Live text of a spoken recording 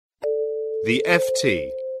The FT.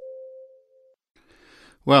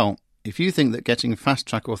 Well, if you think that getting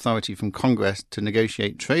fast-track authority from Congress to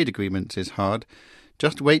negotiate trade agreements is hard,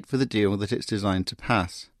 just wait for the deal that it's designed to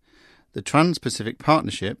pass. The Trans-Pacific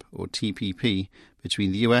Partnership, or TPP,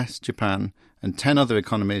 between the US, Japan, and 10 other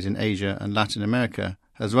economies in Asia and Latin America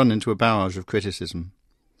has run into a barrage of criticism.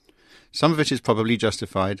 Some of it is probably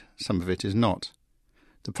justified, some of it is not.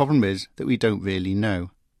 The problem is that we don't really know.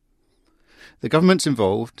 The governments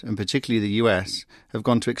involved, and particularly the US, have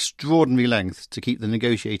gone to extraordinary lengths to keep the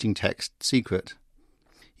negotiating text secret.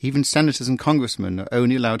 Even senators and congressmen are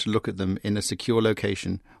only allowed to look at them in a secure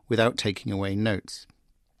location without taking away notes.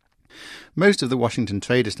 Most of the Washington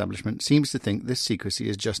trade establishment seems to think this secrecy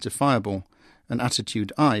is justifiable, an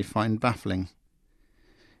attitude I find baffling.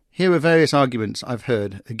 Here are various arguments I've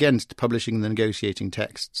heard against publishing the negotiating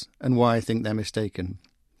texts, and why I think they're mistaken.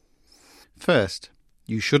 First,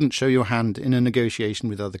 you shouldn't show your hand in a negotiation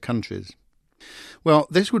with other countries. Well,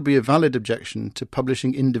 this would be a valid objection to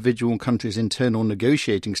publishing individual countries' internal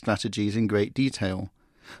negotiating strategies in great detail,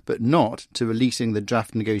 but not to releasing the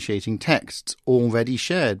draft negotiating texts already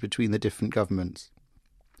shared between the different governments.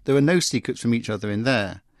 There are no secrets from each other in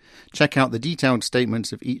there. Check out the detailed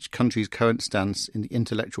statements of each country's current stance in the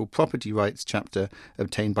intellectual property rights chapter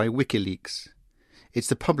obtained by WikiLeaks. It's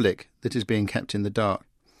the public that is being kept in the dark.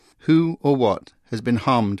 Who or what has been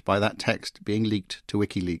harmed by that text being leaked to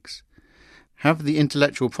WikiLeaks? Have the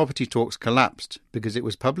intellectual property talks collapsed because it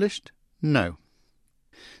was published? No.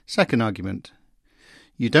 Second argument.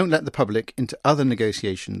 You don't let the public into other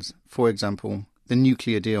negotiations, for example, the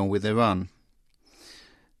nuclear deal with Iran.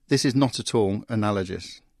 This is not at all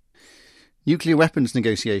analogous. Nuclear weapons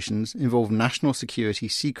negotiations involve national security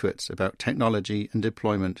secrets about technology and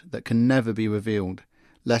deployment that can never be revealed,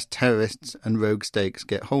 lest terrorists and rogue states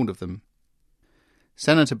get hold of them.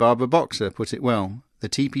 Senator Barbara Boxer put it well, the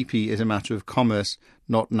TPP is a matter of commerce,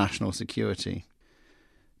 not national security.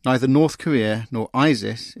 Neither North Korea nor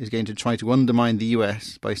ISIS is going to try to undermine the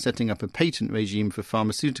US by setting up a patent regime for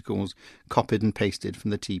pharmaceuticals copied and pasted from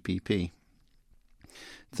the TPP.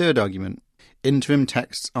 Third argument. Interim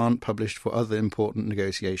texts aren't published for other important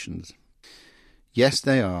negotiations. Yes,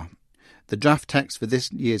 they are. The draft text for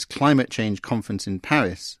this year's climate change conference in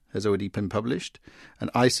Paris has already been published, and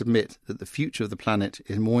I submit that the future of the planet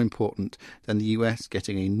is more important than the US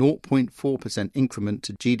getting a 0.4% increment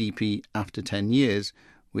to GDP after 10 years,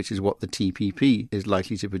 which is what the TPP is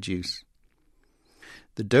likely to produce.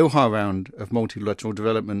 The Doha round of multilateral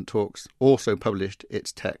development talks also published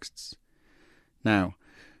its texts. Now,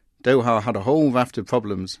 Doha had a whole raft of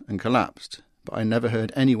problems and collapsed, but I never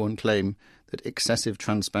heard anyone claim that excessive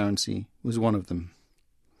transparency was one of them.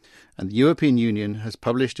 And the European Union has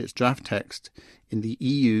published its draft text in the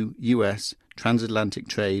EU-US Transatlantic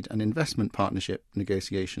Trade and Investment Partnership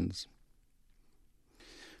negotiations.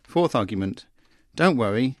 Fourth argument, don't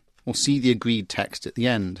worry, we'll see the agreed text at the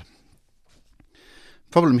end.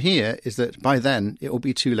 Problem here is that by then it will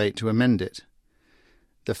be too late to amend it.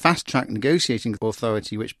 The fast-track negotiating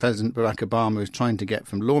authority which President Barack Obama is trying to get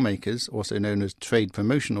from lawmakers, also known as Trade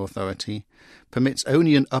Promotion Authority, permits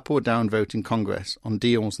only an up or down vote in Congress on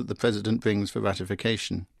deals that the President brings for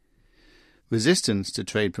ratification. Resistance to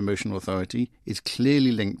Trade Promotion Authority is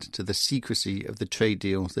clearly linked to the secrecy of the trade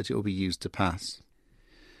deals that it will be used to pass.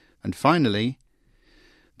 And finally,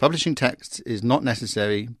 publishing texts is not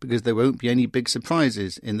necessary because there won't be any big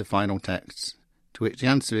surprises in the final texts, to which the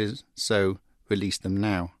answer is so. Release them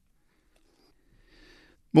now.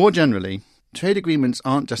 More generally, trade agreements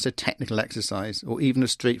aren't just a technical exercise or even a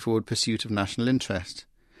straightforward pursuit of national interest.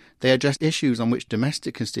 They address issues on which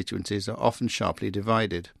domestic constituencies are often sharply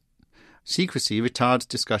divided. Secrecy retards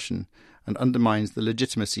discussion and undermines the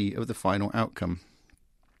legitimacy of the final outcome.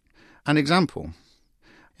 An example.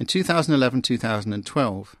 In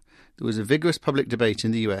 2011-2012, there was a vigorous public debate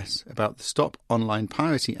in the US about the Stop Online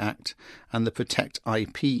Piracy Act and the Protect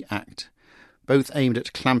IP Act, both aimed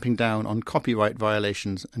at clamping down on copyright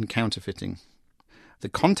violations and counterfeiting. The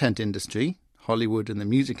content industry, Hollywood and the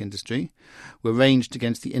music industry, were ranged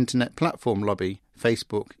against the internet platform lobby,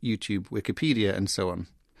 Facebook, YouTube, Wikipedia, and so on.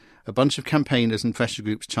 A bunch of campaigners and pressure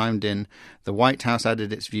groups chimed in, the White House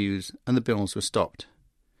added its views, and the bills were stopped.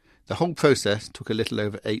 The whole process took a little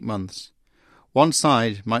over 8 months. One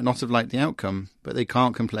side might not have liked the outcome, but they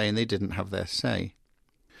can't complain they didn't have their say.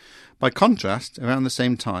 By contrast, around the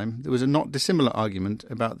same time, there was a not dissimilar argument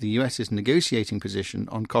about the US's negotiating position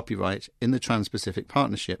on copyright in the Trans-Pacific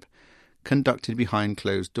Partnership, conducted behind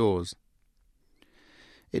closed doors.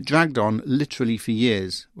 It dragged on literally for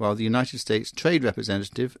years, while the United States Trade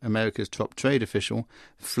Representative, America's top trade official,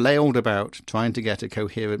 flailed about trying to get a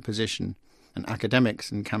coherent position, and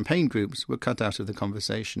academics and campaign groups were cut out of the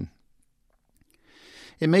conversation.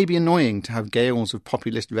 It may be annoying to have gales of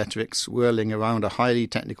populist rhetoric swirling around a highly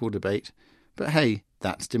technical debate, but hey,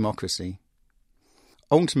 that's democracy.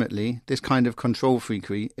 Ultimately, this kind of control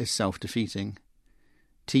freakery is self-defeating.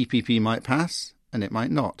 TPP might pass, and it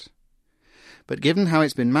might not. But given how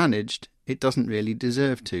it's been managed, it doesn't really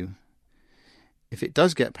deserve to. If it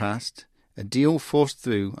does get passed, a deal forced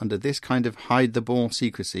through under this kind of hide-the-ball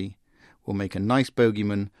secrecy will make a nice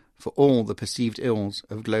bogeyman for all the perceived ills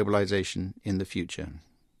of globalisation in the future.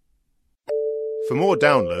 For more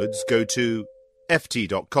downloads, go to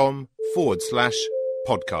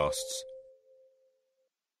ft.com/podcasts.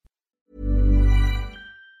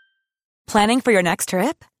 Planning for your next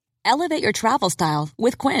trip? Elevate your travel style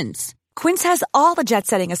with Quince. Quince has all the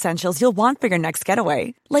jet-setting essentials you'll want for your next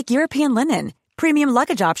getaway, like European linen, premium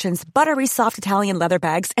luggage options, buttery soft Italian leather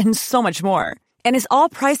bags, and so much more. And is all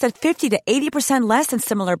priced at 50 to 80% less than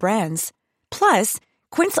similar brands. Plus,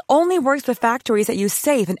 Quince only works with factories that use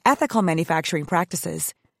safe and ethical manufacturing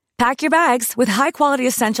practices. Pack your bags with high-quality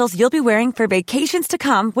essentials you'll be wearing for vacations to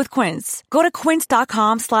come with Quince. Go to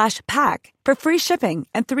quince.com/pack for free shipping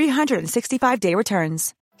and 365-day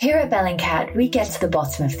returns. Here at Bellingcat, we get to the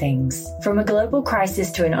bottom of things. From a global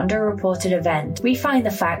crisis to an underreported event, we find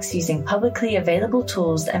the facts using publicly available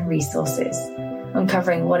tools and resources,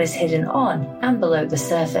 uncovering what is hidden on and below the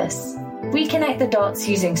surface. We connect the dots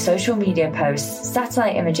using social media posts,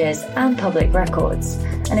 satellite images, and public records,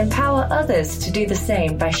 and empower others to do the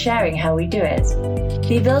same by sharing how we do it.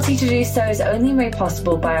 The ability to do so is only made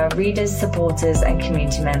possible by our readers, supporters, and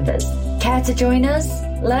community members. Care to join us?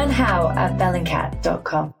 Learn how at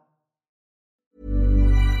bellingcat.com.